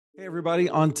Hey, everybody.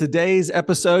 On today's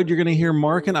episode, you're going to hear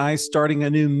Mark and I starting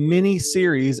a new mini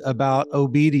series about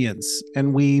obedience.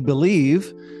 And we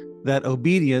believe that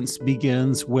obedience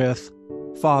begins with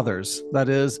fathers. That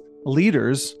is,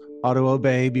 leaders ought to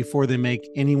obey before they make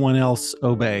anyone else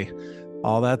obey.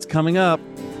 All that's coming up.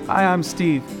 Hi, I'm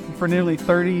Steve. For nearly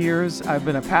 30 years, I've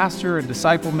been a pastor and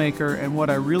disciple maker, and what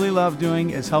I really love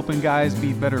doing is helping guys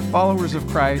be better followers of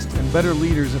Christ and better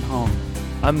leaders at home.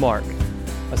 I'm Mark,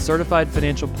 a certified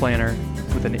financial planner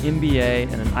with an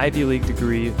MBA and an Ivy League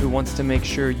degree who wants to make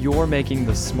sure you're making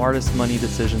the smartest money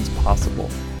decisions possible.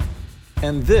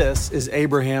 And this is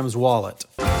Abraham's Wallet.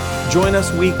 Join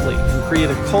us weekly and create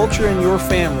a culture in your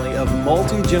family of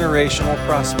multi-generational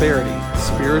prosperity,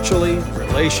 spiritually,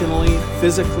 relationally,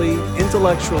 physically,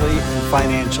 intellectually, and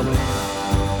financially.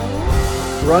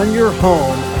 Run your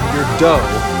home, your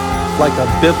dough, like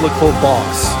a biblical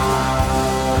boss.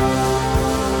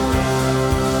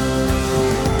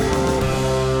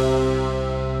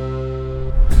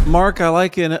 Mark, I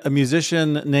like a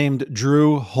musician named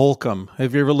Drew Holcomb.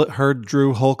 Have you ever heard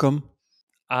Drew Holcomb?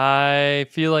 I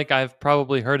feel like I've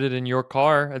probably heard it in your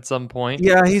car at some point.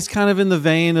 Yeah, he's kind of in the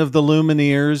vein of the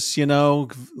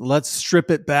Lumineers, let's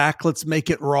strip it back, let's make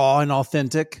it raw and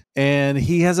authentic. And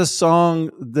he has a song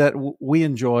that we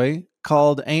enjoy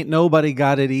called Ain't Nobody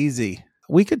Got It Easy.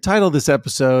 We could title this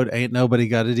episode Ain't Nobody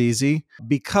Got It Easy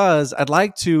because I'd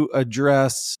like to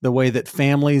address the way that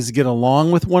families get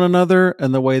along with one another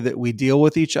and the way that we deal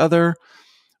with each other.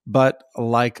 But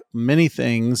like many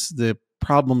things, the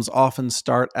problems often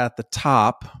start at the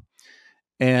top.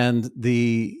 And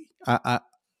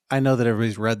I know that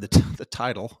everybody's read the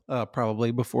title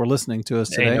probably before listening to us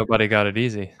today. Ain't Nobody Got It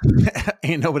Easy.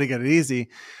 Ain't Nobody Got It Easy.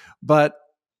 But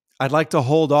I'd like to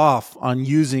hold off on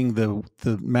using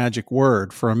the magic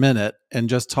word for a minute and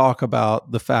just talk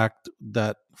about the fact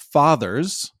that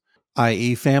fathers,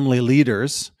 i.e. family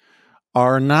leaders,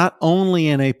 are not only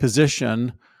in a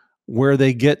position where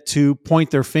they get to point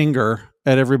their finger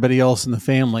at everybody else in the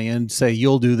family and say,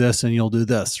 you'll do this and you'll do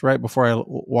this. Right before I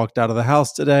walked out of the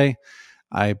house today,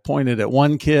 I pointed at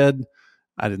one kid.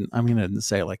 I didn't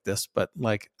say it like this, but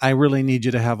like, I really need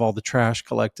you to have all the trash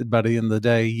collected by the end of the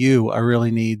day. I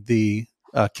really need the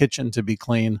kitchen to be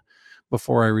clean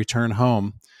before I return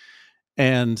home.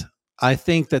 And I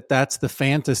think that that's the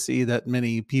fantasy that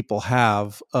many people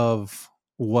have of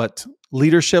what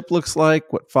leadership looks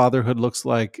like, what fatherhood looks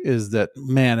like, is that,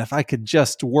 man, if I could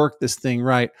just work this thing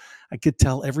right, I could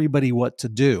tell everybody what to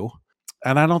do.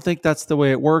 And I don't think that's the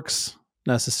way it works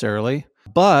necessarily.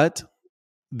 But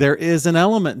there is an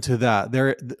element to that.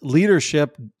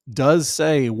 Leadership does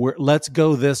say, let's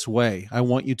go this way. I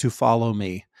want you to follow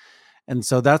me. And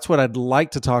so that's what I'd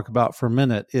like to talk about for a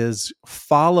minute is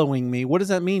following me. What does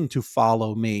that mean to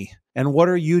follow me? And what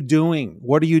are you doing?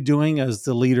 What are you doing as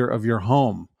the leader of your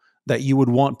home that you would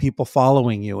want people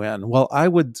following you in? Well,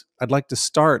 I'd like to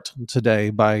start today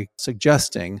by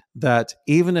suggesting that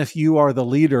even if you are the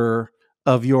leader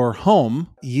of your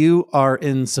home, you are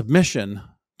in submission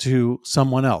to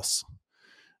someone else.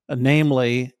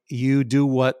 Namely, you do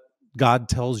what God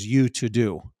tells you to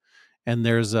do. And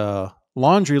there's a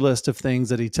laundry list of things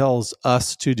that he tells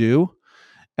us to do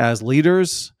as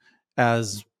leaders,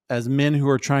 as men who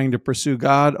are trying to pursue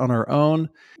God on our own.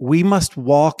 We must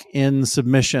walk in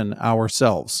submission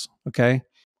ourselves, okay?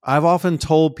 I've often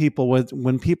told people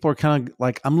when people are kind of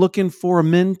like, I'm looking for a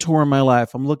mentor in my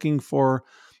life, I'm looking for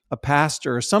a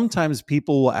pastor. Sometimes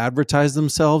people will advertise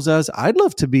themselves as, I'd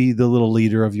love to be the little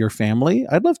leader of your family.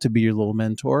 I'd love to be your little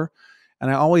mentor.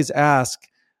 And I always ask,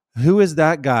 who is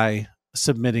that guy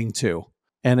submitting to?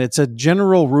 And it's a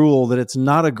general rule that it's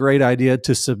not a great idea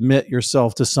to submit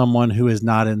yourself to someone who is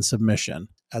not in submission.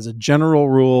 As a general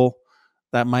rule,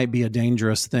 that might be a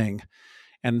dangerous thing.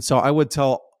 And so I would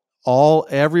tell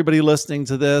everybody listening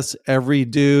to this, every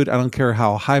dude, I don't care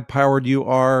how high powered you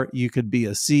are, you could be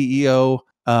a CEO.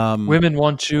 Women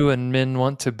want you and men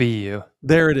want to be you.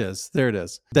 There it is.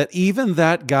 That even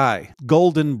that guy,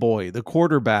 golden boy, the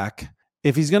quarterback,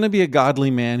 if he's going to be a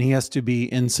godly man, he has to be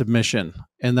in submission.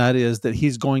 And that is that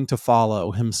he's going to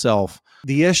follow himself.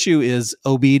 The issue is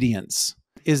obedience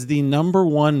is the number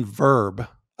one verb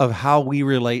of how we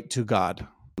relate to God.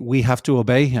 We have to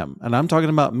obey him. And I'm talking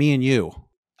about me and you.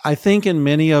 I think in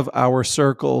many of our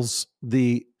circles,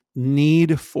 the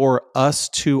need for us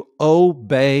to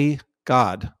obey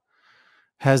God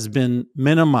has been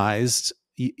minimized,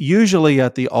 usually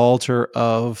at the altar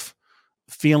of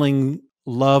feeling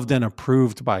loved and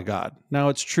approved by God. Now,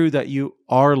 it's true that you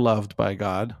are loved by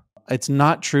God. It's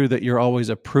not true that you're always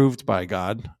approved by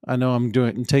God. I know I'm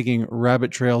taking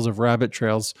rabbit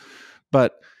trails,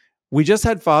 but we just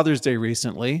had Father's Day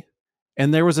recently,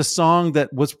 And there was a song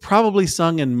that was probably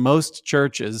sung in most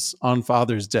churches on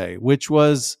Father's Day, which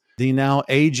was the now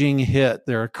aging hit.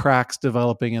 There are cracks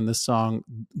developing in this song,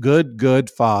 Good, Good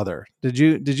Father. Did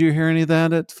you hear any of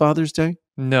that at Father's Day?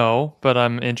 No, but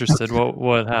I'm interested.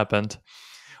 What happened?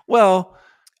 Well,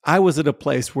 I was at a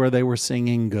place where they were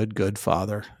singing Good, Good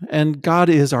Father. And God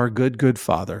is our good, good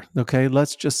Father. Okay,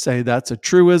 let's just say that's a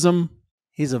truism.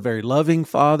 He's a very loving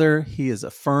Father. He is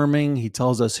affirming. He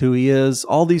tells us who He is.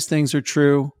 All these things are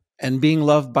true. And being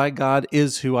loved by God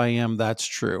is who I am. That's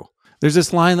true. There's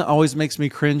this line that always makes me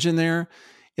cringe in there.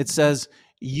 It says,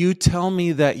 "You tell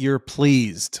me that you're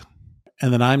pleased,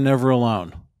 and that I'm never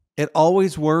alone." It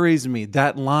always worries me,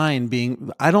 that line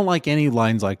being, I don't like any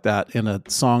lines like that in a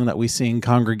song that we sing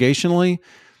congregationally,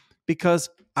 because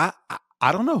I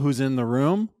don't know who's in the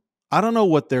room. I don't know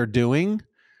what they're doing.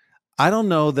 I don't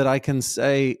know that I can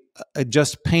say,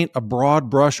 just paint a broad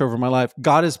brush over my life.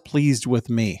 God is pleased with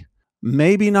me.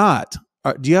 Maybe not.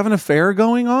 Do you have an affair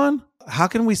going on? How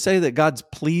can we say that God's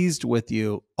pleased with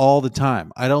you all the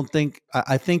time? I think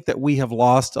that we have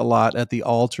lost a lot at the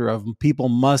altar of people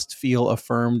must feel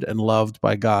affirmed and loved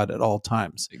by God at all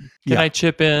times. Can I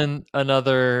chip in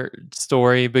another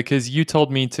story? Because you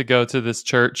told me to go to this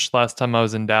church last time I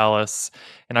was in Dallas.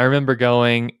 And I remember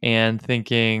going and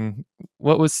thinking,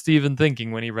 what was Stephen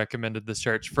thinking when he recommended this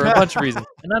church? For a bunch of reasons.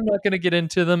 And I'm not going to get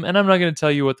into them. And I'm not going to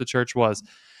tell you what the church was.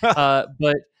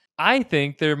 But I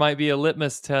think there might be a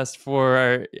litmus test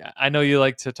for, I know you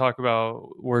like to talk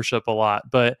about worship a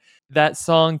lot, but that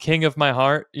song, King of My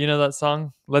Heart, you know that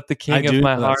song? Let the King of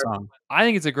My Heart. I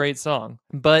think it's a great song,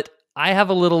 but I have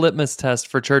a little litmus test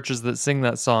for churches that sing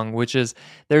that song, which is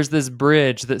there's this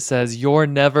bridge that says, "You're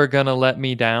never gonna let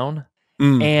me down."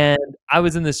 And I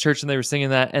was in this church and they were singing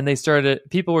that, and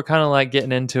people were kind of like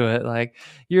getting into it. Like,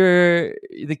 "You're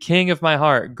the King of my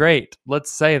heart." Great.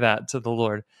 Let's say that to the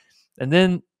Lord. And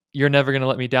then "You're Never Gonna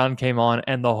Let Me Down" came on,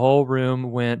 and the whole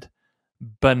room went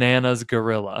bananas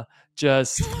gorilla.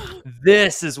 Just,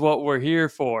 this is what we're here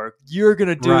for. You're going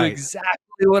to do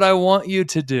exactly what I want you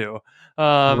to do.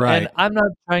 And I'm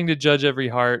not trying to judge every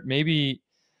heart. Maybe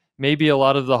a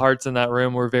lot of the hearts in that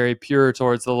room were very pure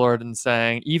towards the Lord and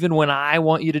saying, even when I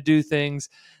want you to do things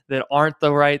that aren't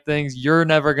the right things, you're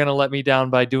never going to let me down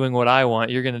by doing what I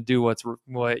want. You're going to do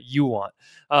what you want.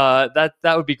 That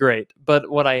would be great. But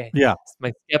my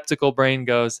skeptical brain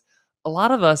goes, a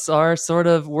lot of us are sort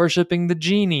of worshiping the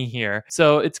genie here.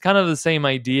 So it's kind of the same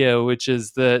idea, which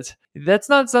is that's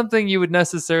not something you would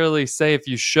necessarily say if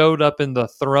you showed up in the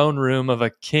throne room of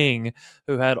a king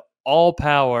who had all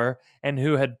power and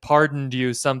who had pardoned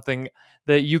you something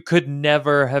that you could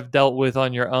never have dealt with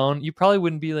on your own. You probably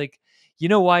wouldn't be like, "You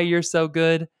know why you're so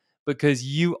good? Because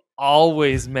you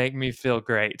always make me feel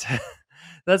great."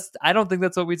 I don't think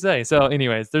that's what we'd say. So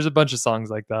anyways, there's a bunch of songs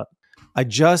like that. I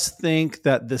just think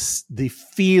that the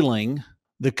feeling,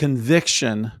 the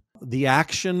conviction, the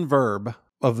action verb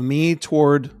of me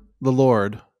toward the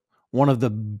Lord, one of the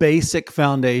basic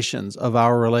foundations of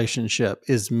our relationship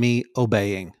is me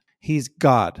obeying. He's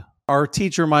God. Our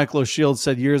teacher, Michael O'Shields,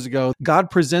 said years ago, God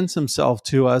presents himself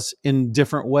to us in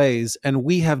different ways, and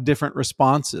we have different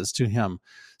responses to him.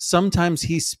 Sometimes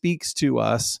he speaks to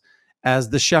us as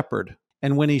the shepherd.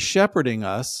 And when he's shepherding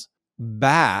us,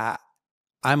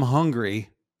 I'm hungry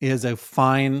is a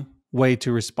fine way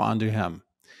to respond to him.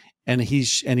 And he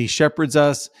shepherds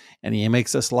us, and he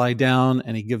makes us lie down,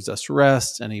 and he gives us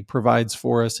rest, and he provides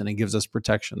for us, and he gives us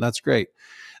protection. That's great.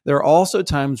 There are also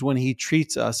times when he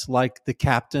treats us like the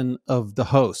captain of the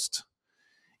host.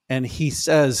 And he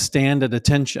says, "Stand at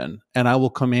attention, and I will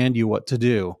command you what to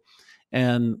do."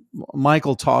 And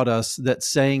Michael taught us that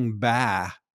saying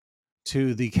 "bah"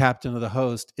 to the captain of the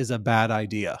host is a bad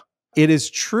idea. It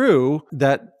is true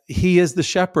that he is the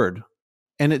shepherd.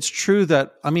 And it's true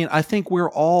that, I think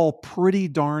we're all pretty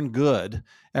darn good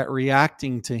at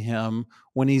reacting to him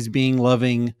when he's being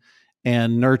loving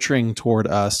and nurturing toward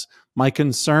us. My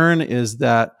concern is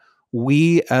that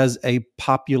we as a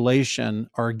population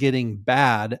are getting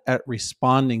bad at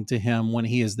responding to him when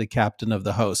he is the captain of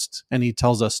the host and he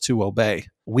tells us to obey.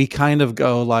 We kind of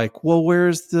go like, well,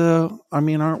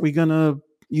 aren't we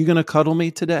you gonna cuddle me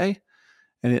today?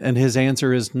 And his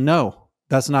answer is, no,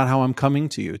 that's not how I'm coming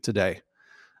to you today.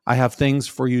 I have things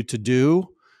for you to do.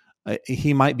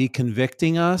 He might be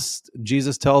convicting us.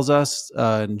 Jesus tells us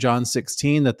in John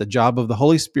 16 that the job of the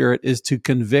Holy Spirit is to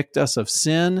convict us of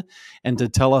sin and to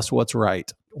tell us what's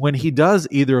right. When he does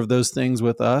either of those things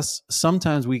with us,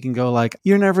 sometimes we can go like,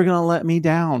 "You're never going to let me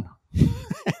down."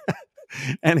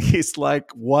 And he's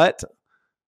like, "What?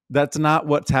 That's not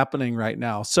what's happening right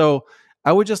now." So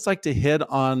I would just like to hit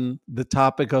on the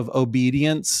topic of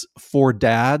obedience for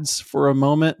dads for a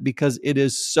moment, because it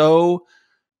is so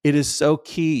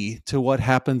key to what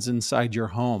happens inside your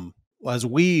home. As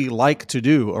we like to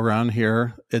do around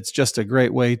here, it's just a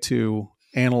great way to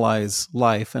analyze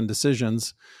life and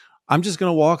decisions. I'm just going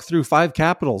to walk through 5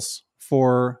 capitals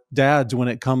for dads when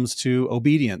it comes to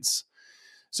obedience.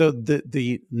 So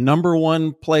the number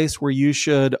one place where you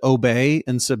should obey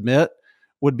and submit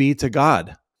would be to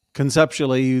God.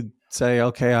 Conceptually, you'd say,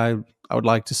 okay, I would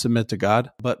like to submit to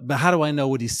God, but how do I know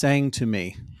what he's saying to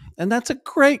me? And that's a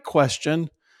great question.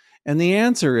 And the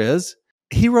answer is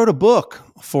he wrote a book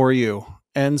for you.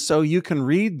 And so you can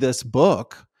read this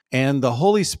book, and the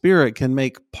Holy Spirit can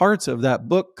make parts of that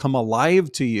book come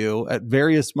alive to you at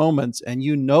various moments. And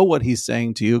you know what he's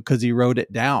saying to you because he wrote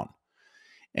it down.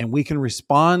 And we can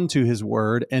respond to his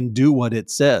word and do what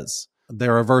it says.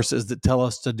 There are verses that tell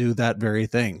us to do that very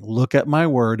thing. Look at my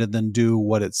word and then do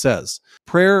what it says.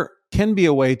 Prayer can be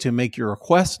a way to make your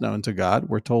request known to God.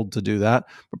 We're told to do that.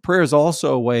 But prayer is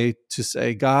also a way to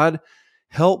say, God,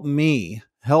 help me,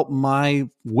 help my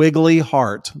wiggly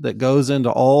heart that goes into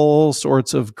all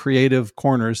sorts of creative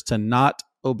corners to not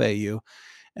obey you,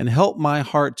 and help my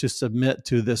heart to submit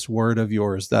to this word of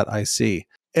yours that I see.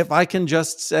 If I can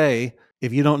just say,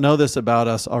 if you don't know this about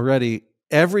us already,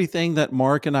 everything that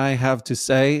Mark and I have to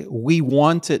say, we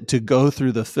want it to go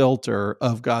through the filter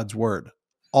of God's word.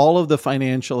 All of the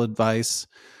financial advice,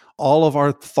 all of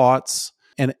our thoughts,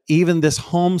 and even this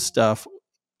home stuff,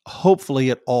 hopefully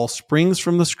it all springs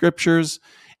from the scriptures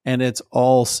and it's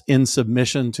all in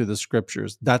submission to the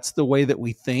scriptures. That's the way that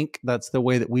we think. That's the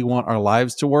way that we want our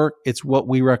lives to work. It's what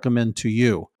we recommend to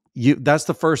you. That's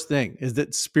the first thing, is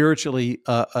that spiritually,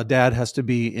 a dad has to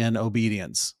be in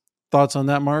obedience. Thoughts on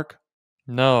that, Mark?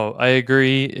 No, I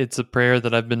agree. It's a prayer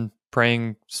that I've been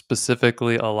praying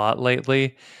specifically a lot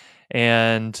lately.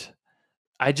 And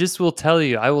I just will tell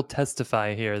you, I will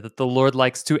testify here that the Lord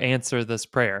likes to answer this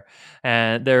prayer.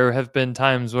 And there have been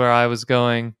times where I was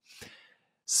going,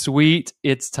 sweet,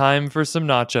 it's time for some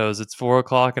nachos. It's 4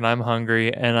 o'clock and I'm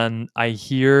hungry. And I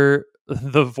hear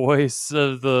the voice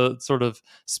of the sort of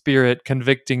spirit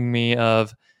convicting me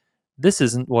of, this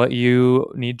isn't what you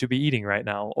need to be eating right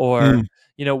now. Or,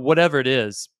 whatever it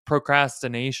is,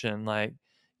 procrastination, like,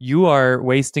 you are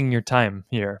wasting your time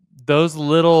here. Those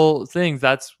little things,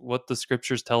 that's what the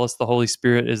scriptures tell us the Holy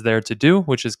Spirit is there to do,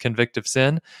 which is convict of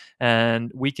sin.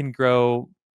 And we can grow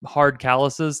hard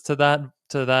calluses to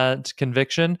that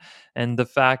conviction. And the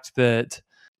fact that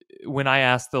when I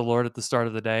ask the Lord at the start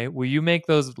of the day, will you make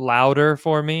those louder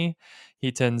for me?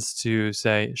 He tends to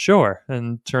say, sure,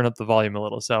 and turn up the volume a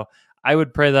little. So I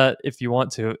would pray that if you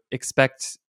want to,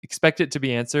 expect it to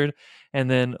be answered. And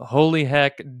then, holy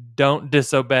heck, don't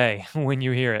disobey when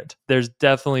you hear it. There's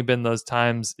definitely been those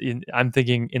times, I'm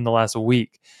thinking in the last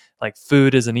week, like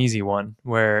food is an easy one,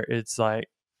 where it's like,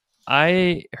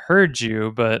 I heard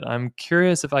you, but I'm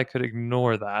curious if I could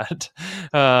ignore that.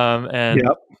 And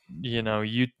Yep.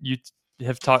 you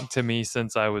have talked to me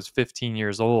since I was 15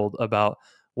 years old about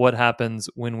what happens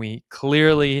when we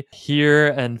clearly hear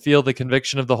and feel the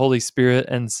conviction of the Holy Spirit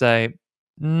and say,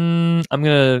 I'm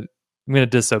gonna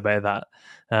disobey that,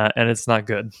 and it's not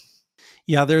good.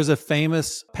 Yeah, there's a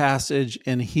famous passage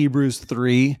in Hebrews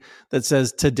 3 that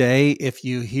says, today, if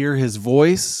you hear his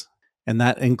voice, and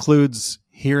that includes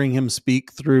hearing him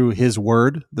speak through his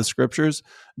word, the scriptures,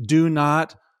 do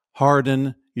not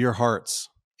harden your hearts.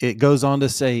 It goes on to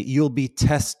say, you'll be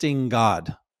testing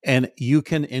God and you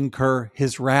can incur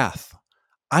his wrath.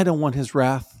 I don't want his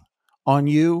wrath on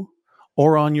you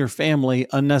or on your family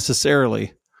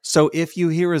unnecessarily. So if you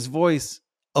hear his voice,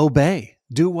 obey,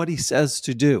 do what he says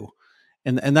to do.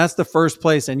 And that's the first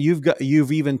place. And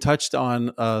you've even touched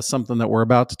on something that we're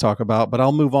about to talk about, but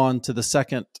I'll move on to the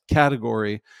second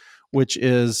category, which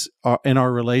is in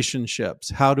our relationships.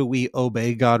 How do we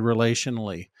obey God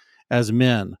relationally as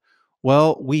men?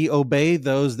 Well, we obey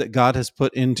those that God has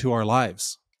put into our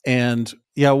lives. And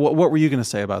yeah, what were you going to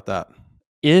say about that?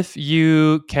 If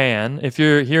you can, if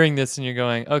you're hearing this and you're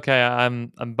going, okay,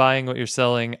 I'm buying what you're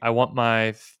selling. I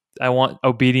want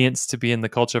obedience to be in the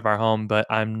culture of our home, but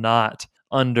I'm not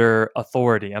under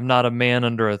authority. I'm not a man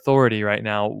under authority right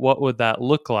now. What would that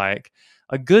look like?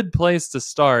 A good place to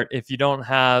start, if you don't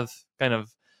have kind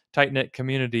of tight-knit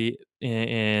community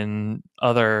in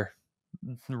other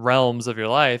realms of your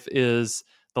life, is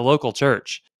the local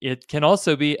church. It can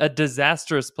also be a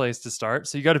disastrous place to start.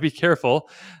 So you got to be careful.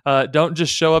 Don't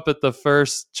just show up at the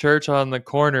first church on the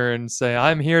corner and say,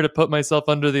 I'm here to put myself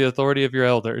under the authority of your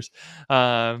elders.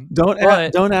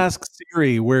 Don't ask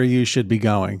Siri where you should be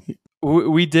going.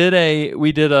 We did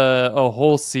a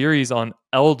whole series on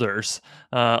elders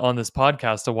on this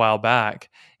podcast a while back,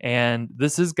 and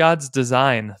this is God's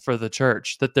design for the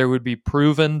church, that there would be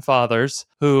proven fathers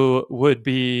who would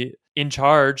be in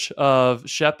charge of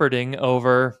shepherding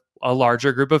over a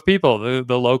larger group of people,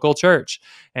 the local church,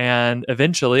 and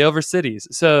eventually over cities.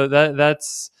 So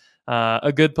that's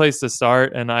a good place to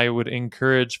start, and I would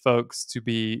encourage folks to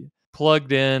be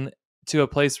plugged in to a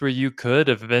place where you could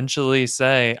eventually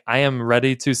say, I am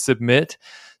ready to submit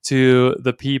to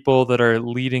the people that are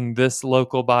leading this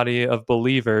local body of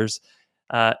believers.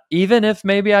 Even if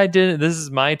maybe I didn't, this is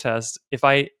my test. If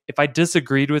I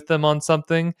disagreed with them on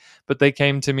something, but they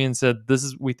came to me and said,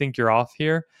 we think you're off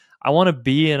here. I want to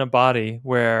be in a body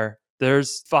where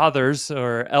there's fathers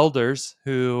or elders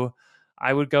who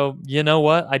I would go, you know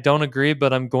what? I don't agree,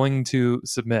 but I'm going to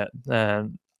submit.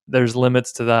 And there's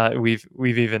limits to that. We've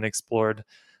even explored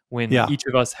when Yeah. each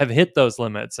of us have hit those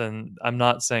limits. And I'm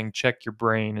not saying check your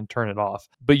brain and turn it off,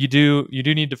 but you do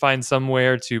need to find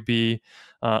somewhere to be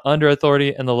under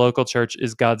authority, and the local church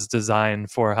is God's design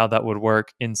for how that would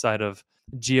work inside of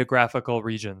geographical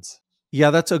regions.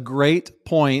 Yeah, that's a great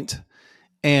point.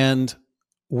 And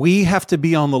we have to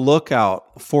be on the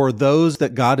lookout for those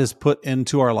that God has put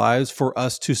into our lives for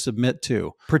us to submit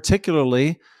to,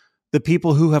 particularly the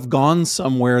people who have gone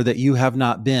somewhere that you have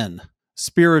not been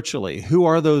spiritually. Who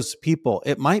are those people?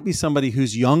 It might be somebody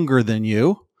who's younger than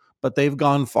you, but they've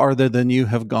gone farther than you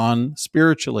have gone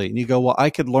spiritually. And you go, well,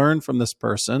 I could learn from this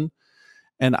person.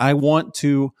 And I want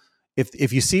to,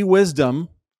 if you see wisdom,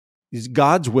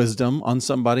 God's wisdom on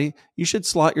somebody, you should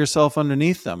slot yourself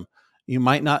underneath them. You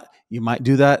might not, you might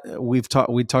do that. We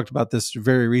talked about this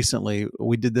very recently.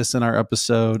 We did this in our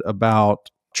episode about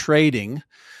trading,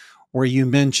 where you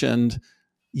mentioned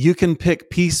you can pick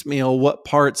piecemeal what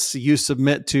parts you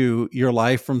submit to your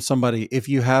life from somebody. If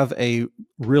you have a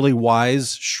really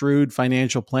wise, shrewd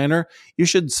financial planner, you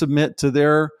should submit to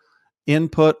their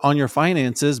input on your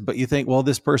finances, but you think, well,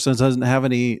 this person doesn't have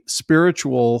any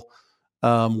spiritual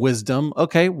wisdom.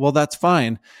 Okay, well, that's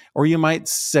fine. Or you might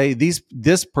say,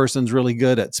 this person's really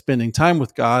good at spending time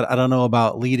with God. I don't know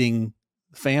about leading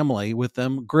family with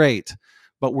them. Great.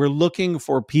 But we're looking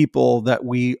for people that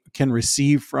we can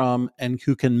receive from and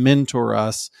who can mentor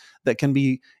us, that can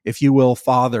be, if you will,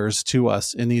 fathers to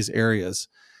us in these areas.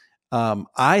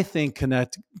 I think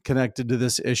connected to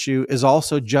this issue is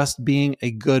also just being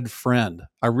a good friend.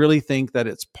 I really think that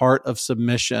it's part of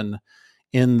submission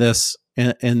in this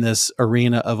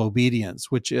arena of obedience,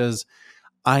 which is,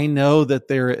 I know that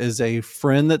there is a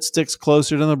friend that sticks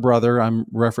closer than a brother. I'm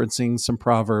referencing some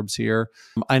proverbs here.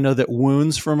 I know that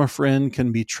wounds from a friend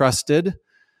can be trusted.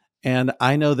 And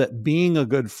I know that being a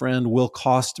good friend will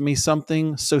cost me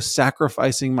something. So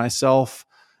sacrificing myself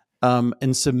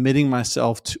and submitting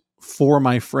myself for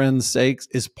my friend's sakes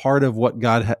is part of what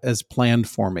God has planned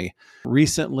for me.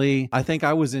 Recently, I think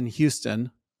I was in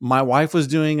Houston. My wife was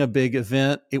doing a big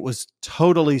event. It was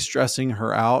totally stressing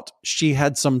her out. She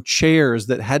had some chairs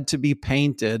that had to be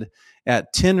painted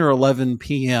at 10 or 11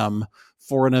 p.m.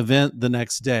 for an event the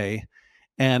next day.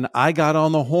 And I got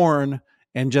on the horn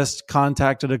and just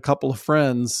contacted a couple of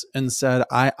friends and said,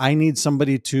 I need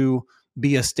somebody to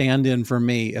be a stand-in for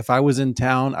me. If I was in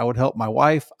town, I would help my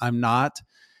wife. I'm not.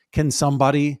 Can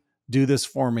somebody do this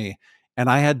for me? And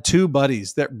I had two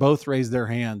buddies that both raised their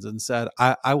hands and said,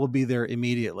 I will be there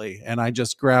immediately. And I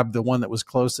just grabbed the one that was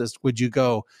closest. Would you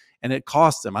go? And it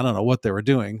cost them, I don't know what they were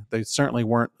doing. They certainly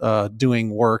weren't doing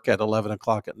work at 11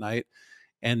 o'clock at night,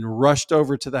 and rushed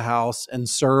over to the house and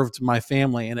served my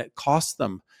family. And it cost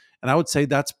them. And I would say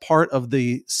that's part of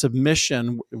the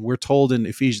submission. We're told in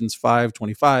Ephesians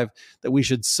 5:25 that we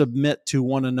should submit to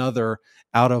one another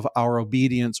out of our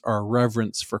obedience or our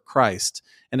reverence for Christ.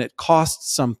 And it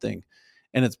costs something.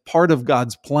 And it's part of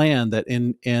God's plan that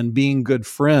in being good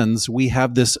friends, we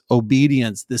have this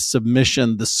obedience, this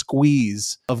submission, the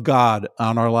squeeze of God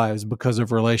on our lives because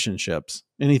of relationships.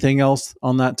 Anything else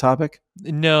on that topic?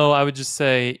 No, I would just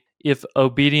say, if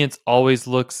obedience always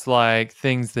looks like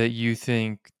things that you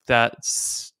think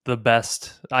that's the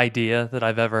best idea that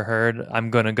I've ever heard, I'm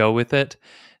going to go with it,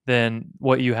 then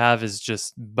what you have is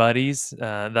just buddies.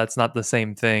 That's not the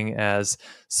same thing as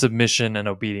submission and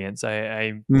obedience.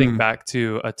 I think back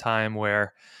to a time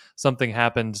where something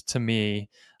happened to me.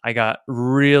 I got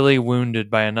really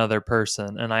wounded by another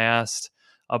person, and I asked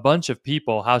a bunch of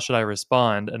people, how should I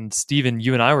respond? And Stephen,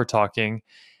 you and I were talking,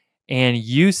 and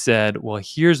you said, well,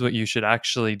 here's what you should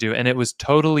actually do. And it was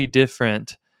totally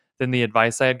different than the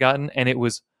advice I had gotten. And it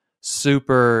was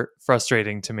super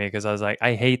frustrating to me because I was like,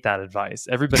 I hate that advice.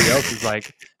 Everybody else is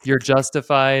like, you're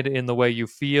justified in the way you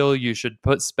feel. You should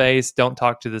put space. Don't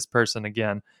talk to this person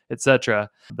again, etc.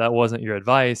 That wasn't your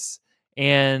advice.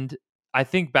 And I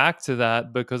think back to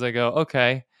that because I go,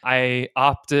 okay, I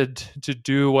opted to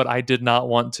do what I did not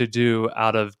want to do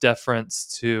out of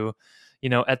deference to,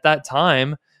 at that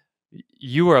time,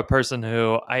 you were a person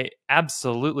who I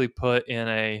absolutely put in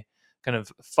a kind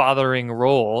of fathering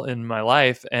role in my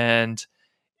life. And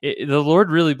the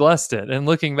Lord really blessed it. And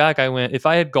looking back, I went, if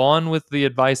I had gone with the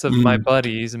advice of my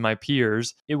buddies and my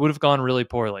peers, it would have gone really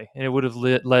poorly, and it would have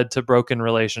led to broken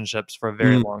relationships for a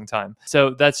very long time.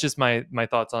 So that's just my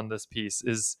thoughts on this piece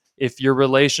is, if your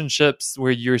relationships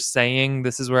where you're saying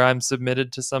this is where I'm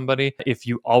submitted to somebody, if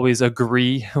you always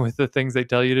agree with the things they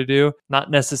tell you to do,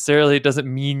 not necessarily, it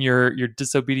doesn't mean you're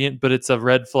disobedient, but it's a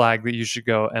red flag that you should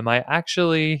go, am I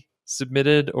actually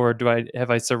submitted, or have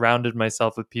I surrounded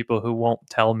myself with people who won't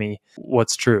tell me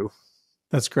what's true?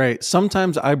 That's great.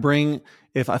 Sometimes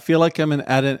if I feel like I'm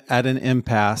at an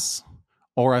impasse,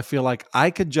 or I feel like I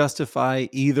could justify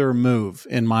either move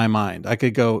in my mind, I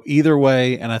could go either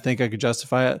way and I think I could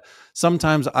justify it.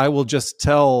 Sometimes I will just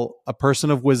tell a person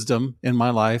of wisdom in my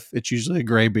life, it's usually a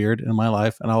gray beard in my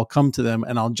life, and I'll come to them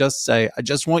and I'll just say, I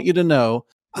just want you to know,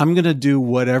 I'm going to do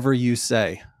whatever you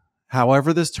say.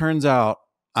 However this turns out,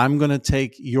 I'm going to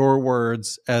take your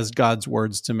words as God's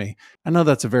words to me. I know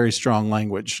that's a very strong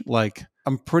language. Like,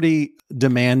 I'm pretty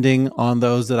demanding on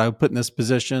those that I put in this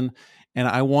position, and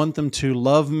I want them to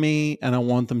love me, and I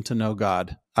want them to know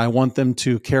God. I want them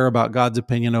to care about God's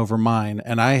opinion over mine.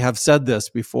 And I have said this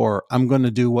before, I'm going to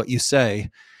do what you say.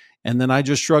 And then I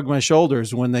just shrug my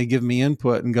shoulders when they give me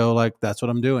input and go like, that's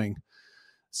what I'm doing.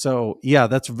 So yeah,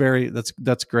 that's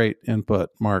great input,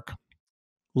 Mark.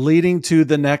 Leading to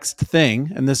the next thing,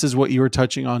 and this is what you were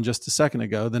touching on just a second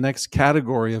ago, the next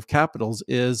category of capitals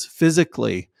is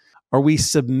physically. Are we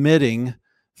submitting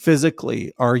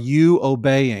physically? Are you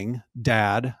obeying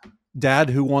dad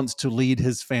who wants to lead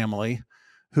his family,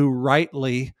 who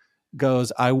rightly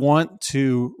goes, I want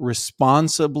to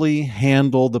responsibly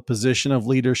handle the position of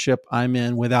leadership I'm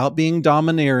in without being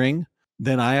domineering?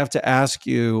 Then I have to ask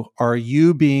you, are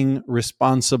you being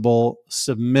responsible,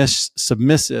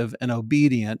 submissive, and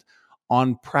obedient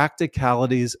on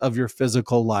practicalities of your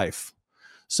physical life?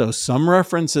 So some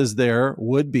references there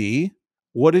would be,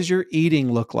 what does your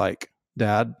eating look like,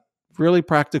 Dad? Really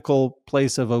practical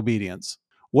place of obedience.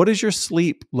 What does your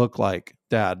sleep look like,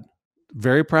 Dad?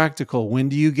 Very practical. When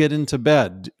do you get into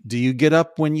bed? Do you get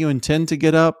up when you intend to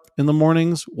get up in the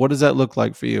mornings? What does that look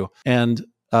like for you? And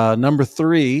number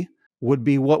 3 would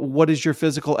be, what does your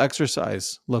physical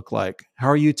exercise look like? How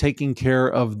are you taking care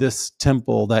of this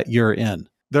temple that you're in?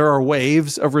 There are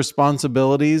waves of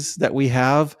responsibilities that we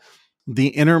have. The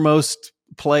innermost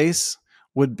place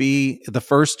would be the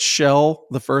first shell,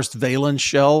 the first valence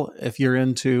shell, if you're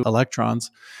into electrons.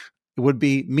 It would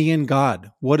be me and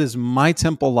God. What is my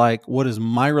temple like? What is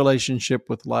my relationship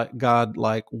with God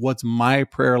like? What's my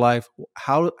prayer life?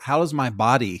 How is my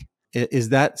body? Is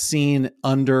that seen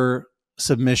under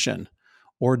submission?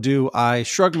 Or do I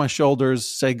shrug my shoulders,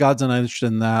 say, God's not interested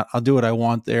in that, I'll do what I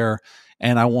want there,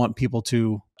 and I want people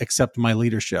to accept my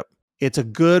leadership? It's a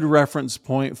good reference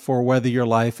point for whether your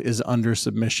life is under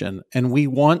submission. And we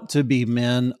want to be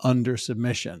men under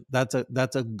submission. That's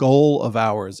a goal of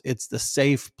ours. It's the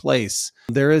safe place.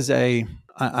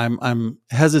 I'm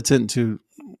hesitant to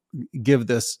give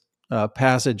this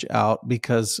passage out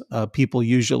because people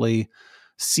usually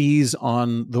seize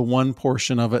on the one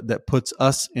portion of it that puts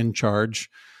us in charge.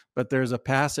 But there's a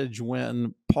passage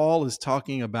when Paul is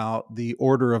talking about the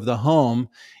order of the home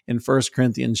in 1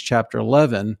 Corinthians chapter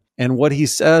 11. And what he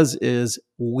says is,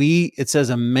 it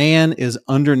says a man is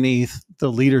underneath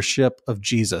the leadership of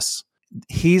Jesus.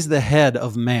 He's the head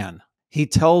of man. He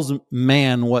tells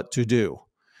man what to do.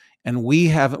 And we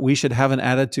should have an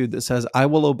attitude that says, I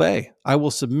will obey. I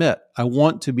will submit. I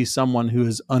want to be someone who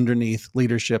is underneath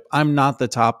leadership. I'm not the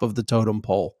top of the totem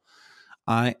pole.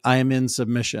 I am in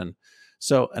submission.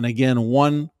 So, and again,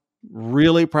 one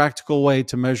really practical way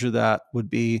to measure that would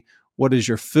be, what is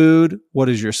your food? What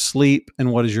is your sleep?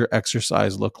 And what does your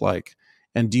exercise look like?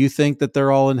 And do you think that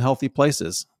they're all in healthy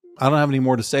places? I don't have any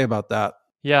more to say about that.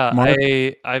 Yeah, Mark?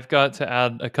 I've got to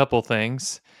add a couple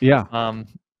things. Yeah.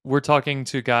 We're talking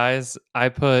to guys. I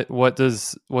put, what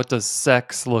does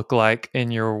sex look like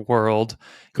in your world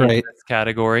in Great. this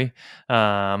category,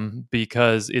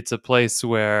 because it's a place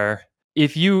where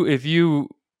if you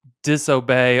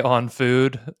disobey on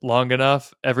food long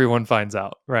enough, everyone finds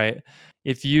out, right?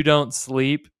 If you don't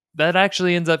sleep, that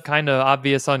actually ends up kind of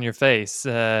obvious on your face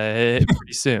pretty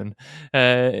soon.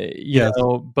 Yes.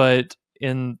 But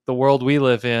in the world we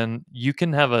live in, you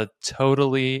can have a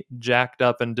totally jacked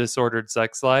up and disordered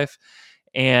sex life,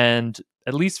 and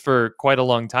at least for quite a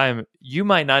long time,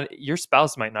 your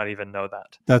spouse might not even know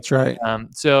that. That's right.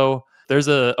 So there's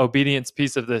a obedience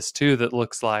piece of this too that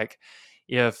looks like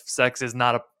if sex is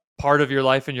not a part of your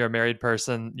life and you're a married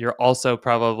person, you're also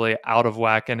probably out of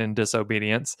whack and in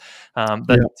disobedience. That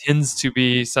Yeah. tends to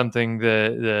be something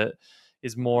that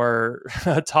is more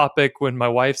a topic when my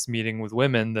wife's meeting with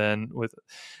women than with.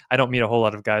 I don't meet a whole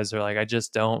lot of guys who are like, I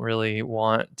just don't really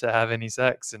want to have any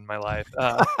sex in my life.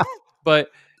 But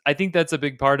I think that's a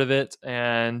big part of it.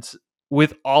 And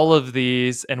with all of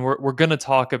these, and we're going to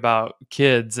talk about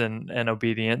kids and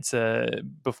obedience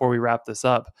before we wrap this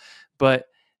up, but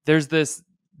there's this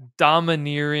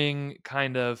domineering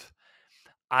kind of,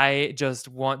 I just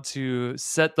want to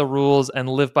set the rules and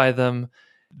live by them.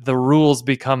 The rules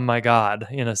become my God,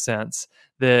 in a sense,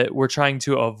 that we're trying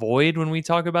to avoid when we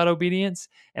talk about obedience.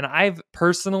 And I've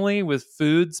personally, with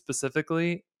food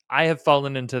specifically, I have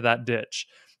fallen into that ditch.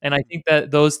 And I think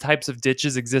that those types of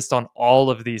ditches exist on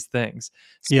all of these things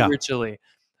Yeah. spiritually.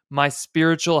 My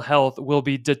spiritual health will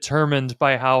be determined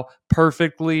by how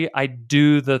perfectly I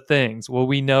do the things. Well,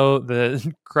 we know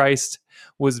that Christ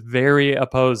was very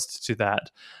opposed to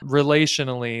that.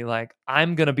 Relationally, like,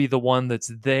 I'm going to be the one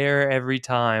that's there every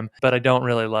time, but I don't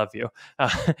really love you.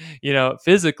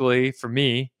 Physically, for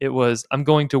me, it was, I'm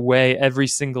going to weigh every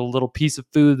single little piece of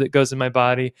food that goes in my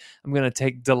body. I'm going to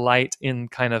take delight in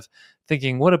kind of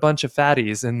thinking, what a bunch of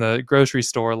fatties in the grocery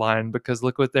store line, because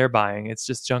look what they're buying. It's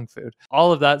just junk food.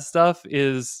 All of that stuff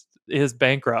is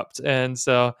bankrupt. And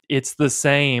so it's the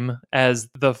same as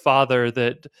the father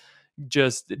that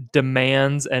just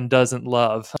demands and doesn't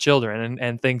love children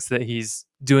and thinks that he's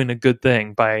doing a good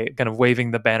thing by kind of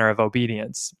waving the banner of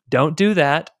obedience. Don't do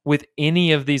that with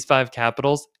any of these 5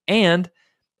 capitals. And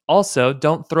also,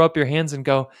 don't throw up your hands and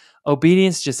go,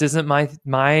 obedience just isn't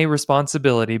my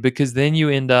responsibility, because then you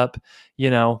end up,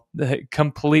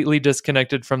 completely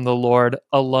disconnected from the Lord,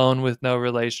 alone with no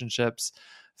relationships,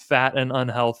 fat and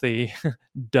unhealthy,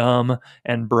 dumb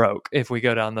and broke, if we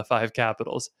go down the 5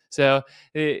 capitals. So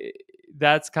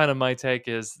that's kind of my take,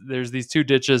 is there's these 2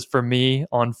 ditches for me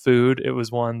on food. It was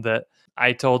one that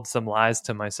I told some lies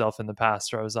to myself in the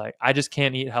past, where I was like, I just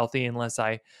can't eat healthy unless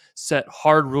I set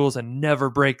hard rules and never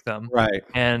break them. Right.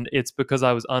 And it's because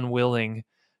I was unwilling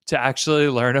to actually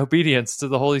learn obedience to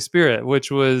the Holy Spirit, which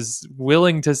was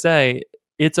willing to say,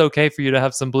 it's okay for you to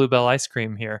have some Bluebell ice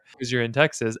cream here because you're in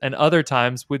Texas. And other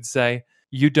times would say,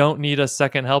 you don't need a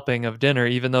second helping of dinner,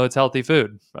 even though it's healthy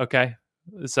food. Okay.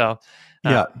 So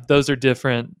Yeah. those are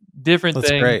different That's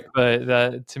things. great. But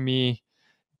that, to me,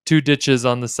 2 ditches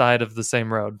on the side of the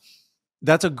same road.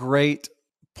 That's a great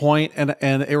point, and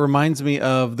it reminds me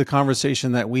of the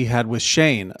conversation that we had with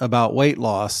Shane about weight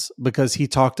loss, because he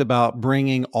talked about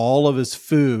bringing all of his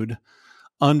food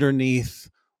underneath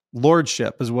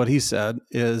lordship, is what he said.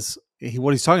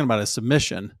 What he's talking about is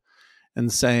submission,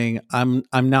 and saying, I'm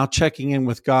now checking in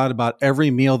with God about every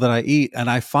meal that I eat,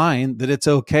 and I find that it's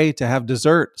okay to have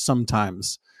dessert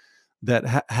sometimes.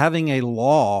 That having a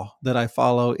law that I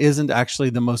follow isn't actually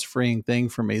the most freeing thing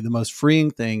for me. The most freeing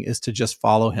thing is to just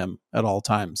follow him at all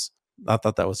times. I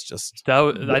thought that was just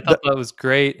I thought that was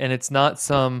great, and it's not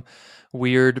some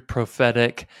weird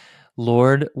prophetic,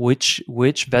 Lord, which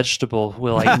vegetable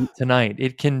will I eat tonight?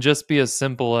 It can just be as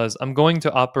simple as, I'm going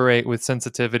to operate with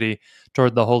sensitivity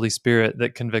toward the Holy Spirit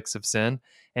that convicts of sin.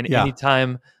 And Yeah.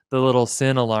 anytime the little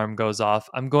sin alarm goes off,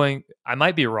 I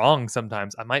might be wrong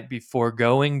sometimes. I might be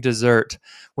foregoing dessert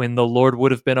when the Lord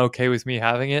would have been okay with me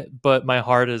having it, but my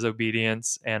heart is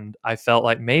obedience, and I felt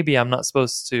like maybe I'm not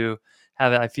supposed to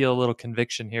have it. I feel a little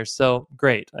conviction here. So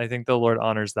great. I think the Lord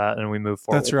honors that, and we move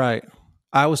forward. That's right.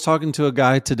 I was talking to a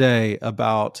guy today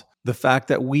about the fact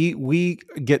that we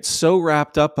get so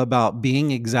wrapped up about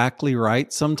being exactly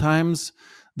right sometimes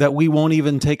that we won't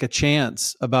even take a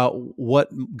chance about what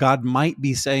God might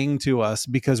be saying to us,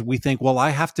 because we think, well,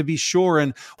 I have to be sure.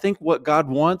 And I think what God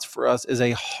wants for us is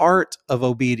a heart of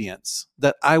obedience,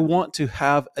 that I want to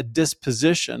have a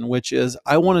disposition, which is,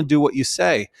 I want to do what you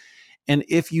say. And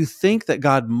if you think that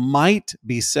God might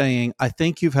be saying, I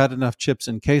think you've had enough chips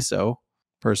and queso,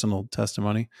 personal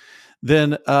testimony,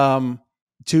 then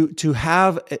to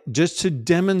have, just to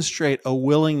demonstrate a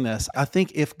willingness. I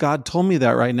think if God told me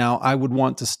that right now, I would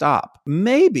want to stop.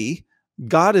 Maybe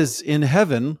God is in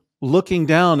heaven looking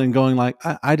down and going like,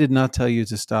 I did not tell you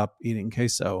to stop eating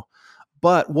queso.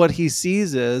 But what he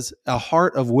sees is a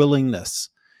heart of willingness.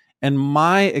 And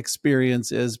my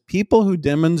experience is people who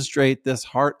demonstrate this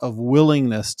heart of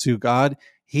willingness to God,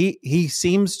 he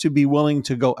seems to be willing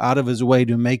to go out of his way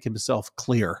to make himself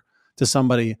clear to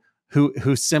somebody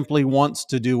who simply wants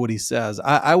to do what he says.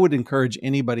 I would encourage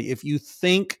anybody, if you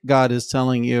think God is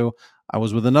telling you, I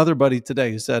was with another buddy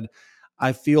today who said,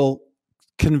 I feel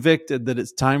convicted that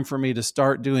it's time for me to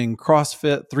start doing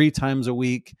CrossFit 3 times a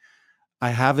week. I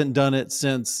haven't done it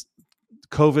since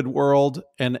COVID world,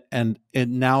 and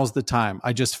now's the time.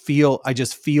 I just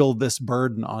feel this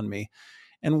burden on me.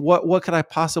 And what could I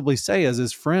possibly say as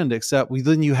his friend except, well,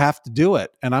 then you have to do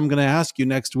it. And I'm going to ask you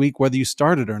next week whether you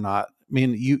started or not. I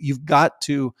mean, you've got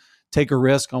to take a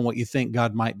risk on what you think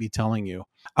God might be telling you.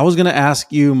 I was going to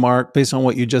ask you, Mark, based on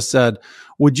what you just said,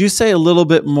 would you say a little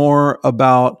bit more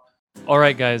about... All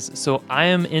right, guys. So I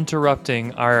am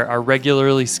interrupting our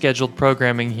regularly scheduled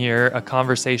programming here, a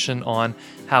conversation on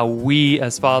how we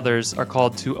as fathers are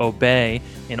called to obey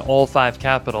in all 5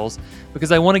 capitals,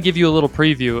 because I want to give you a little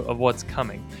preview of what's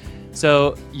coming.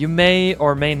 So you may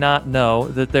or may not know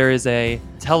that there is a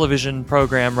television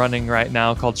program running right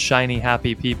now called Shiny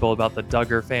Happy People about the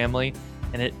Duggar family,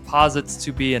 and it posits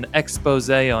to be an expose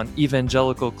on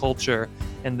evangelical culture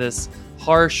and this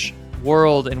harsh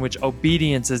world in which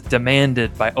obedience is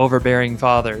demanded by overbearing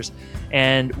fathers.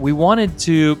 And we wanted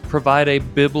to provide a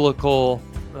biblical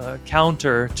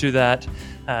counter to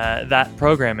that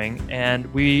programming.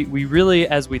 And we really,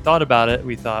 as we thought about it,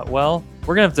 we thought, well,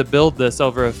 we're gonna have to build this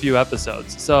over a few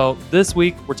episodes. So this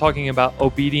week we're talking about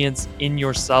obedience in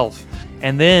yourself,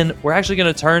 and then we're actually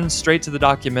going to turn straight to the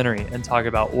documentary and talk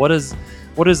about what is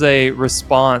a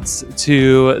response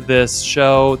to this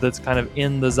show that's kind of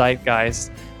in the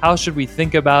zeitgeist. How should we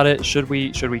think about it? Should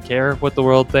we care what the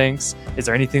world thinks? Is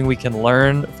there anything we can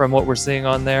learn from what we're seeing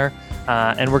on there?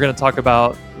 And we're going to talk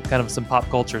about kind of some pop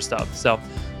culture stuff. So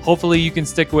hopefully you can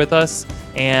stick with us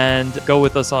and go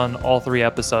with us on all 3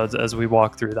 episodes as we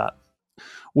walk through that.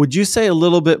 Would you say a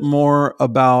little bit more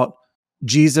about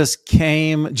Jesus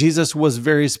was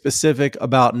very specific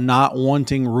about not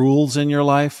wanting rules in your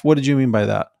life? What did you mean by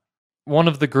that? One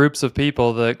of the groups of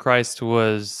people that Christ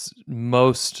was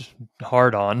most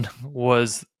hard on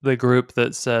was the group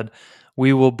that said,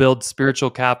 we will build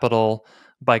spiritual capital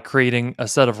by creating a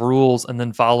set of rules and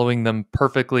then following them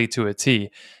perfectly to a T.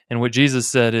 And what Jesus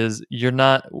said is, you're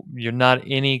not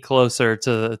any closer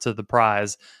to the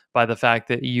prize by the fact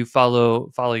that you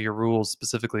follow your rules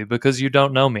specifically, because you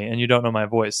don't know me and you don't know my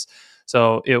voice.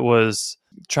 So it was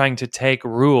trying to take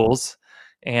rules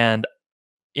and,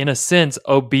 in a sense,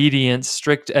 obedience,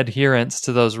 strict adherence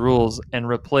to those rules, and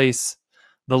replace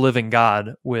the living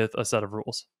God with a set of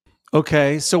rules.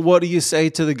 Okay, so what do you say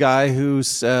to the guy who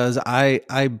says,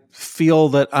 I feel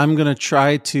that I'm going to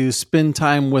try to spend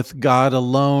time with God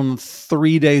alone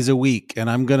 3 days a week, and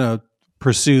I'm going to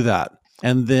pursue that.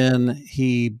 And then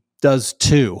he does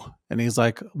 2, and he's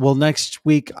like, well, next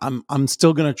week I'm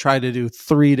still going to try to do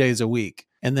 3 days a week.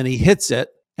 And then he hits it,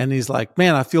 and he's like,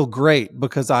 man, I feel great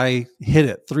because I hit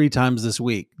it 3 times this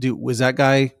week. Was that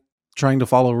guy trying to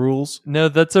follow rules? No,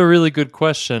 that's a really good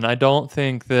question. I don't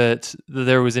think that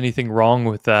there was anything wrong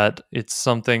with that. It's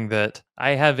something that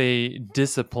I have a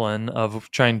discipline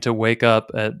of trying to wake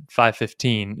up at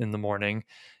 5:15 in the morning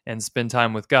and spend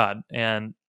time with God.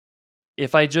 And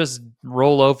if I just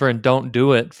roll over and don't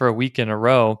do it for a week in a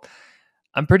row,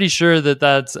 I'm pretty sure that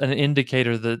that's an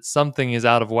indicator that something is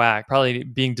out of whack, probably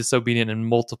being disobedient in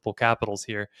multiple capitals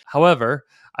here. However,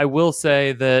 I will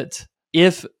say that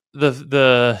if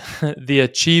the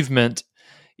achievement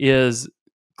is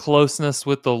closeness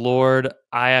with the Lord,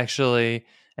 I actually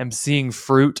am seeing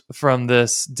fruit from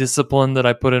this discipline that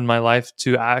I put in my life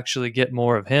to actually get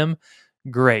more of Him.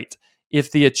 Great.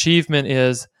 If the achievement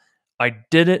is I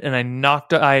did it and I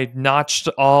notched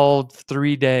all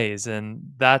 3 days,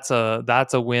 and that's a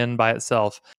win by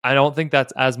itself. I don't think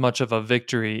that's as much of a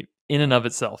victory in and of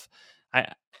itself.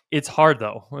 It's hard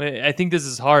though. I think this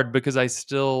is hard because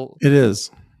it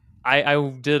is. I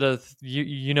did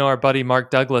our buddy Mark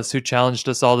Douglas, who challenged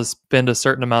us all to spend a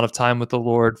certain amount of time with the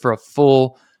Lord for a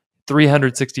full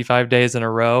 365 days in a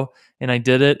row. And I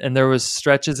did it. And there was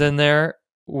stretches in there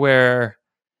where,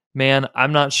 man,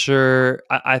 I'm not sure.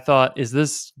 I thought, is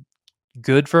this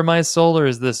good for my soul or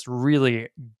is this really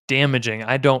damaging?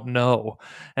 I don't know.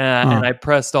 And I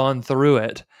pressed on through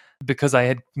it because I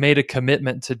had made a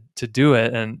commitment to do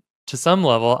it. And to some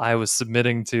level, I was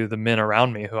submitting to the men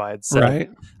around me who I'd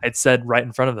said right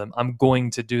in front of them, I'm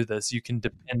going to do this. You can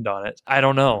depend on it. I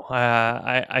don't know.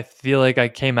 I feel like I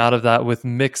came out of that with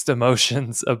mixed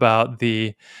emotions about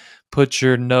the put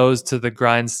your nose to the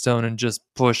grindstone and just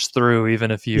push through, even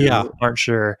if you aren't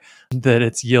sure that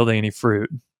it's yielding any fruit.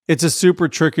 It's a super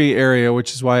tricky area,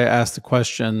 which is why I asked the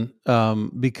question,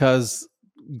 because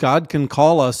God can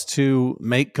call us to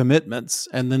make commitments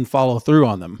and then follow through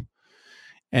on them.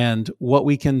 And what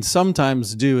we can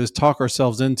sometimes do is talk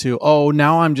ourselves into, oh,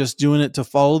 now I'm just doing it to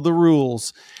follow the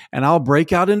rules and I'll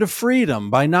break out into freedom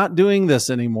by not doing this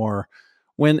anymore.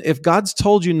 When if God's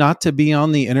told you not to be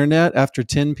on the internet after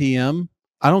 10 p.m.,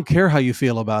 I don't care how you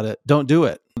feel about it. Don't do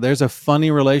it. There's a funny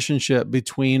relationship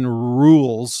between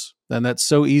rules, and that's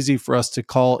so easy for us to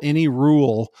call any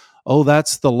rule, oh,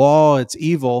 that's the law, it's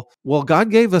evil. Well, God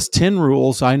gave us 10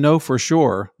 rules, I know for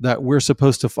sure, that we're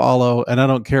supposed to follow. And I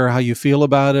don't care how you feel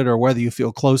about it or whether you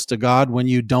feel close to God when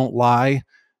you don't lie.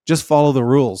 Just follow the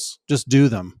rules. Just do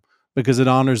them because it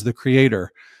honors the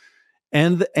Creator.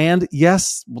 And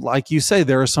yes, like you say,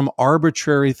 there are some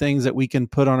arbitrary things that we can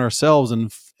put on ourselves,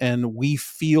 and we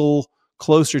feel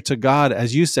closer to God,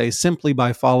 as you say, simply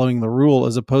by following the rule,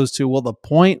 as opposed to, well, the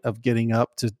point of getting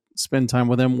up to spend time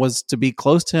with him was to be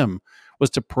close to him, was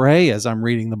to pray as I'm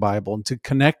reading the Bible and to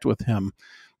connect with him.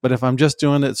 But if I'm just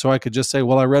doing it so I could just say,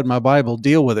 well, I read my Bible,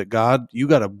 deal with it, God, you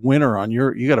got a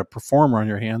you got a performer on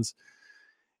your hands.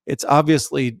 It's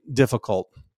obviously difficult.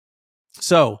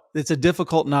 So it's a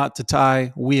difficult knot to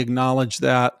tie. We acknowledge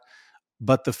that,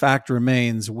 but the fact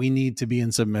remains we need to be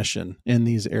in submission in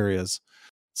these areas.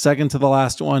 Second to the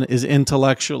last one is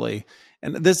intellectually.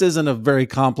 And this isn't a very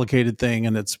complicated thing,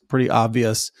 and it's pretty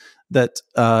obvious that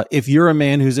if you're a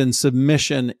man who's in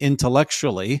submission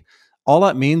intellectually, all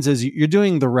that means is you're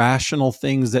doing the rational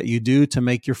things that you do to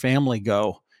make your family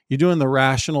go. You're doing the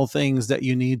rational things that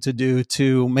you need to do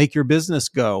to make your business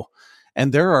go.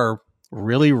 And there are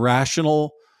really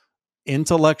rational,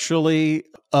 intellectually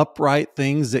upright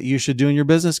things that you should do in your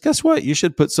business. Guess what? You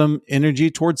should put some energy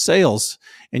towards sales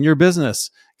in your business.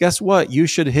 Guess what? You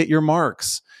should hit your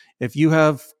marks. If you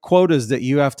have quotas that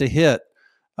you have to hit,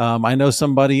 I know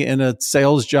somebody in a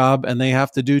sales job and they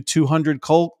have to do 200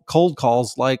 cold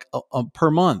calls like per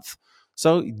month.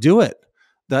 So do it.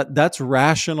 That's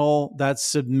rational. That's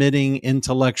submitting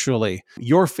intellectually.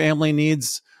 Your family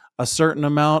needs a certain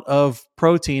amount of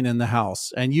protein in the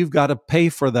house and you've got to pay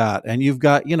for that. And you've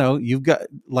got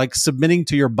like submitting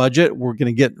to your budget. We're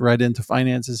going to get right into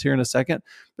finances here in a second.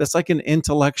 That's like an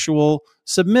intellectual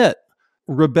submit.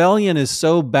 Rebellion is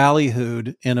so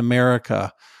ballyhooed in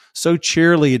America, so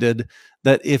cheerleaded,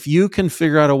 that if you can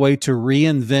figure out a way to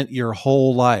reinvent your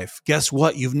whole life, guess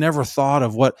what? You've never thought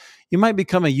of what you might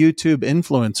become a YouTube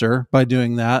influencer by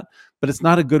doing that, but it's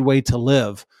not a good way to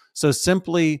live. So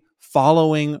simply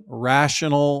following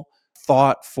rational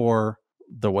thought for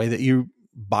the way that you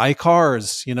buy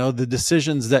cars, the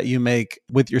decisions that you make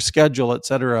with your schedule, et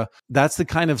cetera. That's the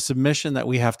kind of submission that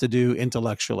we have to do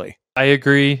intellectually. I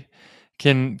agree.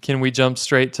 Can we jump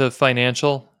straight to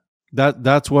financial?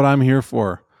 That's what I'm here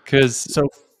for. So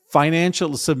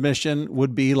financial submission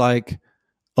would be like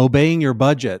obeying your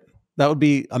budget. That would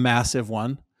be a massive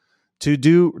one. To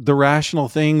do the rational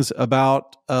things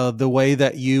about the way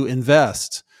that you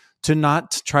invest, to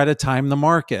not try to time the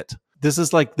market. This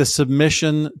is like the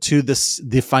submission to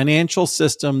the financial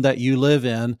system that you live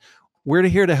in. We're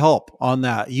here to help on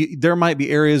that. There might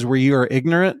be areas where you are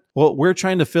ignorant. Well, we're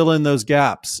trying to fill in those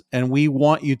gaps, and we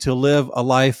want you to live a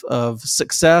life of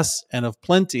success and of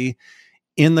plenty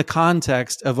in the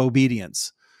context of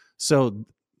obedience. So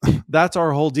that's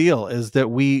our whole deal, is that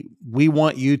we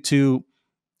want you to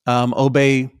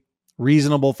obey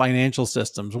reasonable financial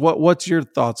systems. What's your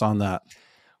thoughts on that?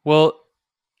 Well,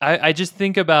 I just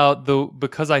think about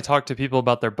because I talk to people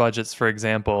about their budgets, for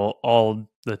example, all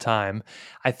the time.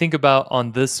 I think about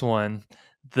on this one,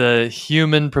 the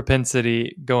human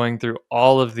propensity going through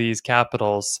all of these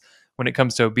capitals when it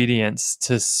comes to obedience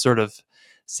to sort of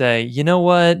say, you know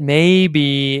what,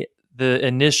 maybe the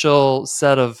initial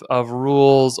set of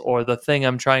rules or the thing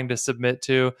I'm trying to submit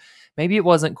to, maybe it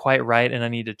wasn't quite right and I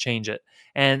need to change it.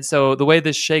 And so the way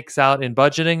this shakes out in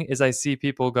budgeting is I see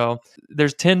people go,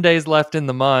 there's 10 days left in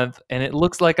the month and it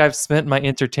looks like I've spent my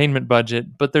entertainment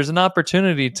budget, but there's an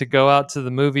opportunity to go out to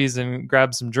the movies and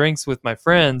grab some drinks with my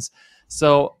friends.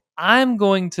 So I'm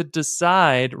going to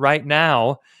decide right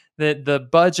now that the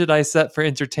budget I set for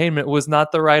entertainment was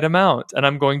not the right amount and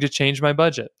I'm going to change my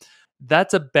budget.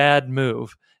 That's a bad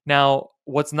move. Now,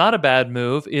 what's not a bad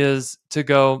move is to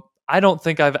go, I don't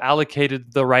think I've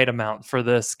allocated the right amount for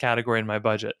this category in my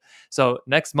budget. So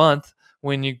next month,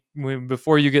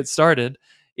 before you get started,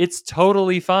 it's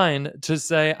totally fine to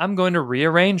say, I'm going to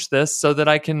rearrange this so that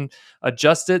I can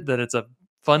adjust it, that it's a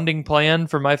funding plan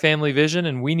for my family vision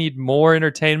and we need more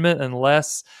entertainment and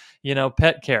less,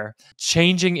 pet care.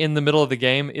 Changing in the middle of the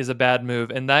game is a bad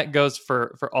move. And that goes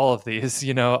for all of these.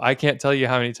 I can't tell you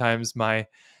how many times my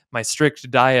my strict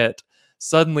diet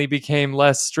suddenly became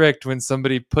less strict when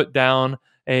somebody put down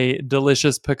a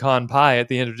delicious pecan pie at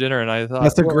the end of dinner. And I thought,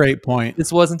 That's a great point.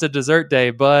 This wasn't a dessert day,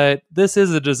 but this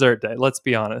is a dessert day. Let's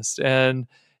be honest. And,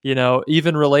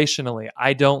 even relationally,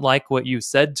 I don't like what you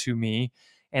said to me.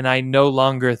 And I no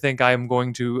longer think I'm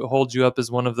going to hold you up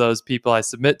as one of those people I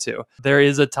submit to. There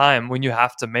is a time when you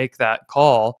have to make that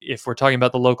call. If we're talking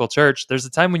about the local church, there's a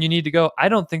time when you need to go, I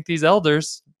don't think these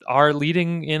elders are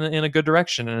leading in a good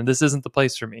direction, and this isn't the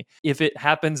place for me. If it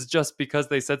happens just because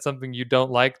they said something you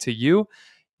don't like to you,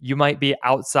 you might be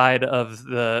outside of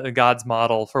the God's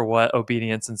model for what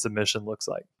obedience and submission looks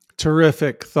like.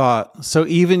 Terrific thought. So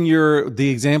even the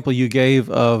example you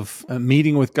gave of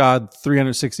meeting with God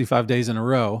 365 days in a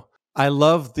row, I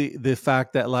love the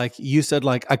fact that, like you said,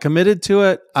 like, I committed to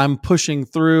it, I'm pushing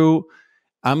through,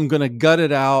 I'm going to gut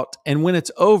it out. And when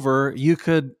it's over, you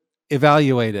could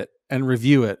evaluate it and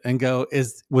review it and go,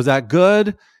 was that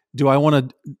good? Do I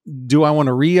want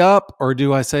to re-up, or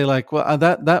do I say, like, well,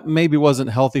 that maybe wasn't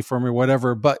healthy for me or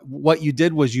whatever, but what you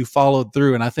did was you followed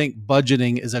through. And I think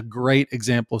budgeting is a great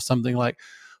example of something like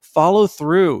follow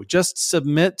through, just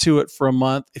submit to it for a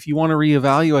month. If you want to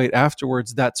reevaluate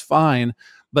afterwards, that's fine.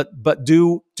 But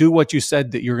do what you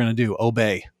said that you're going to do,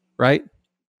 obey, right?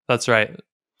 That's right.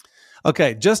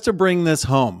 Okay. Just to bring this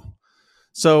home.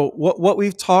 So what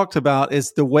we've talked about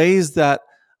is the ways that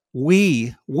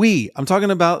I'm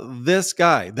talking about this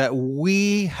guy, that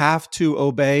we have to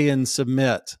obey and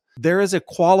submit. There is a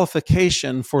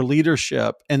qualification for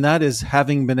leadership, and that is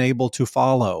having been able to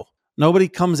follow. Nobody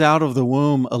comes out of the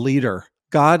womb a leader.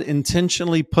 God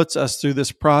intentionally puts us through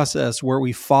this process where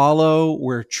we follow,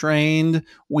 we're trained,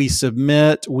 we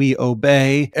submit, we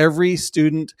obey. Every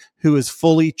student who is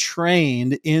fully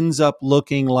trained ends up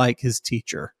looking like his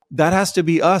teacher. That has to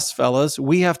be us, fellas.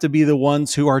 We have to be the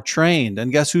ones who are trained.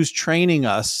 And guess who's training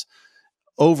us?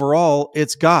 Overall,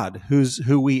 it's God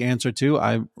who we answer to.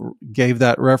 I gave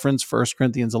that reference, 1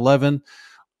 Corinthians 11.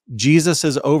 Jesus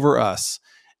is over us.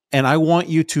 And I want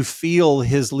you to feel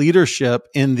his leadership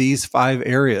in these 5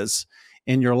 areas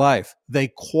in your life. They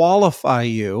qualify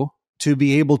you to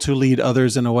be able to lead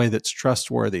others in a way that's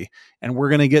trustworthy. And we're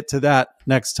going to get to that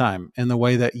next time, in the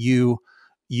way that you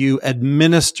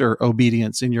administer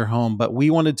obedience in your home. But we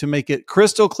wanted to make it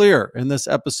crystal clear in this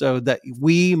episode that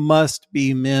we must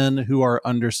be men who are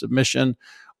under submission.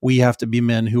 We have to be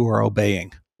men who are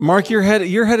obeying. Mark, you're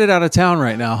headed out of town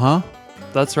right now, huh?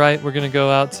 That's right. We're going to go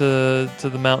out to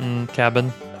the mountain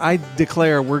cabin. I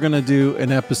declare we're going to do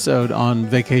an episode on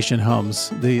vacation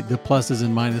homes, the pluses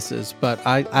and minuses. But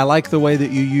I like the way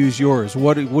that you use yours.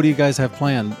 What do you guys have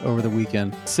planned over the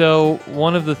weekend? So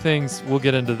one of the things, we'll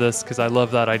get into this because I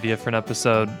love that idea for an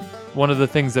episode. One of the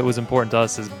things that was important to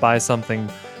us is buy something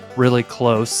really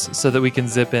close so that we can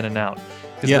zip in and out.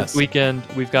 Because this weekend,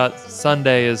 we've got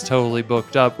Sunday is totally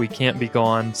booked up. We can't be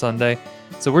gone Sunday.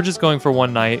 So we're just going for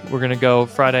one night. We're going to go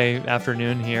Friday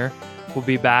afternoon here. We'll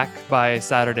be back by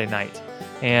Saturday night.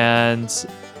 And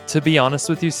to be honest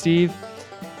with you, Steve,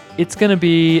 it's going to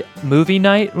be movie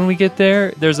night when we get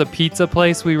there. There's a pizza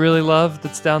place we really love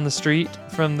that's down the street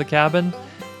from the cabin.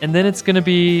 And then it's going to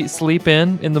be sleep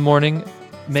in the morning,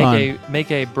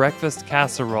 make a breakfast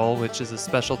casserole, which is a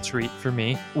special treat for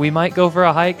me. We might go for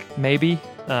a hike, maybe.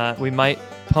 We might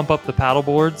pump up the paddle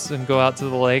boards and go out to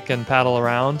the lake and paddle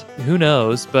around. Who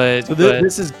knows? But so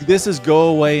this is go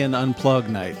away and unplug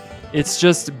night. It's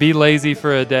just be lazy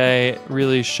for a day,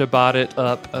 really Shabbat it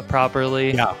up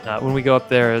properly. Yeah. When we go up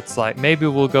there, it's like maybe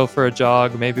we'll go for a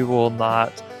jog, maybe we'll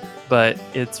not. But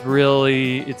it's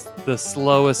the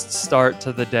slowest start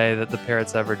to the day that the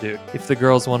parrots ever do. If the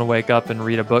girls want to wake up and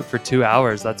read a book for 2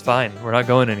 hours, that's fine. We're not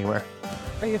going anywhere.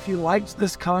 Hey, if you liked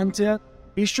this content,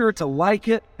 be sure to like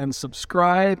it and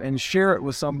subscribe and share it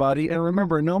with somebody. And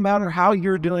remember, no matter how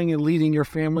you're doing in leading your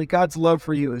family, God's love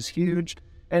for you is huge,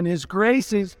 and his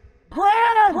grace is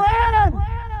grand.